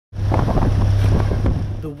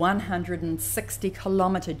The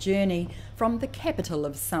 160-kilometre journey from the capital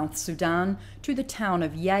of South Sudan to the town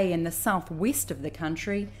of Yei in the southwest of the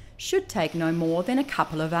country should take no more than a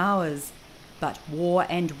couple of hours. But war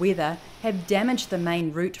and weather have damaged the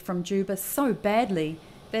main route from Juba so badly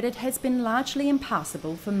that it has been largely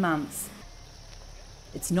impassable for months.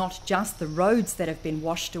 It's not just the roads that have been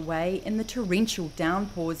washed away in the torrential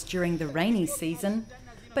downpours during the rainy season,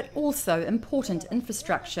 but also important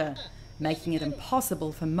infrastructure, making it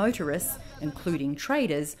impossible for motorists, including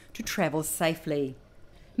traders, to travel safely.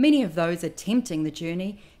 Many of those attempting the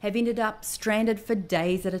journey have ended up stranded for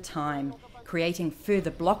days at a time, creating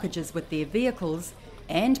further blockages with their vehicles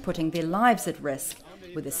and putting their lives at risk,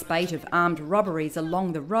 with a spate of armed robberies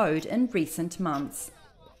along the road in recent months.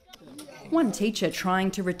 One teacher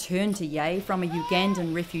trying to return to Yei from a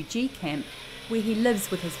Ugandan refugee camp, where he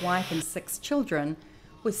lives with his wife and 6 children,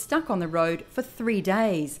 was stuck on the road for 3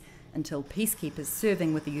 days until peacekeepers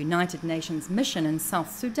serving with the United Nations mission in South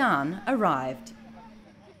Sudan arrived.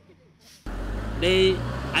 They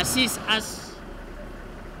assist us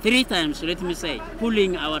 3 times, let me say,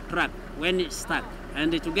 pulling our truck when it's stuck,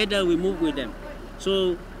 and together we move with them.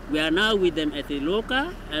 So we are now with them at the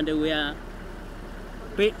local, and we are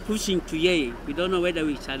pushing to Yei. We don't know whether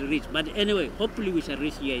we shall reach, but anyway, hopefully we shall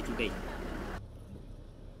reach Yei today.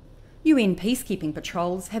 UN peacekeeping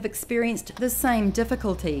patrols have experienced the same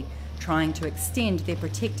difficulty, trying to extend their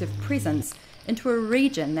protective presence into a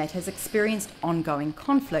region that has experienced ongoing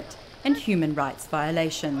conflict and human rights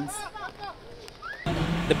violations.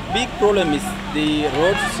 The big problem is the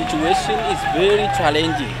road situation is very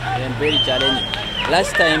challenging.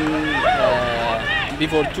 Last time,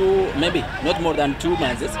 before maybe not more than 2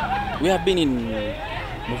 months, we have been in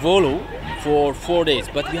Mvolo for 4 days,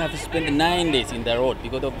 but we have spent 9 days in the road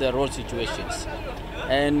because of the road situations.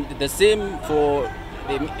 And the same for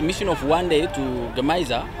the mission of 1 day to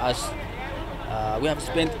Gamaiza, as we have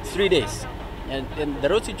spent 3 days. And the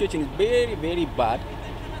road situation is very, very bad,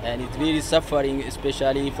 and it's really suffering,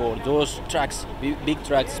 especially for those trucks, big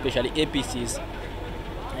trucks, especially APCs.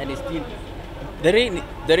 And it's still,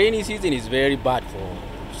 the rainy season is very bad for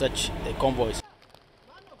such convoys.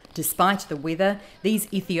 Despite the weather, these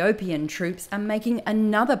Ethiopian troops are making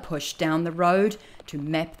another push down the road to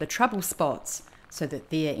map the trouble spots so that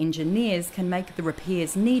their engineers can make the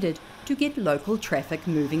repairs needed to get local traffic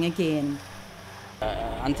moving again.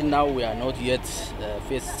 Until now, we are not yet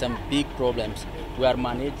faced some big problems. We are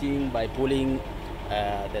managing by pulling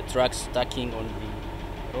the trucks stacking on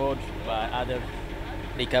the road by other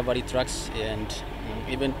recovery trucks, and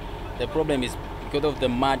even the problem is because of the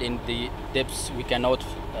mud and the depths, we cannot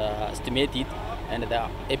estimate it, and the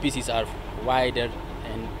APCs are wider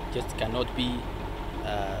and just cannot be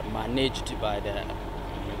managed by the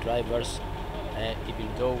drivers. Even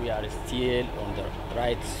though we are still on the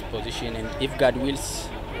right position, and if God wills,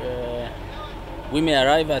 we may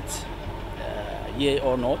arrive at Yei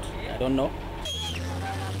or not, I don't know.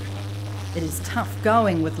 It is tough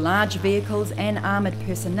going with large vehicles and armoured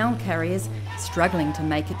personnel carriers struggling to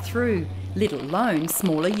make it through, let alone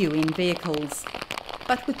smaller UN vehicles.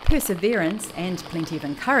 But with perseverance and plenty of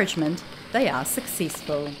encouragement, they are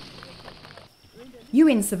successful.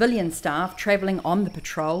 UN civilian staff travelling on the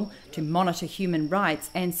patrol to monitor human rights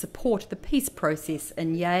and support the peace process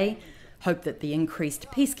in Yei hope that the increased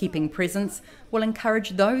peacekeeping presence will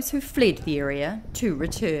encourage those who fled the area to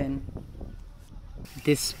return.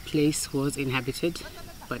 This place was inhabited,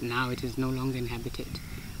 but now it is no longer inhabited.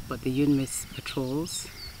 But the UNMISS patrols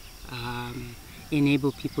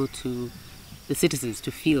enable the citizens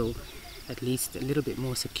to feel at least a little bit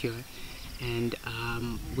more secure. And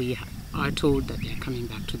we are told that they're coming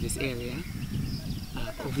back to this area.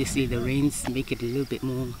 Obviously the rains make it a little bit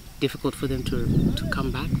more difficult for them to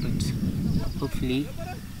come back, but hopefully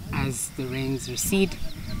as the rains recede,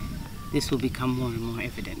 this will become more and more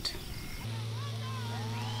evident.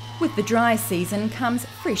 With the dry season comes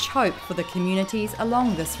fresh hope for the communities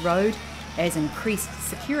along this road, as increased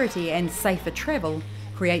security and safer travel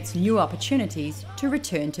creates new opportunities to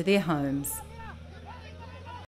return to their homes.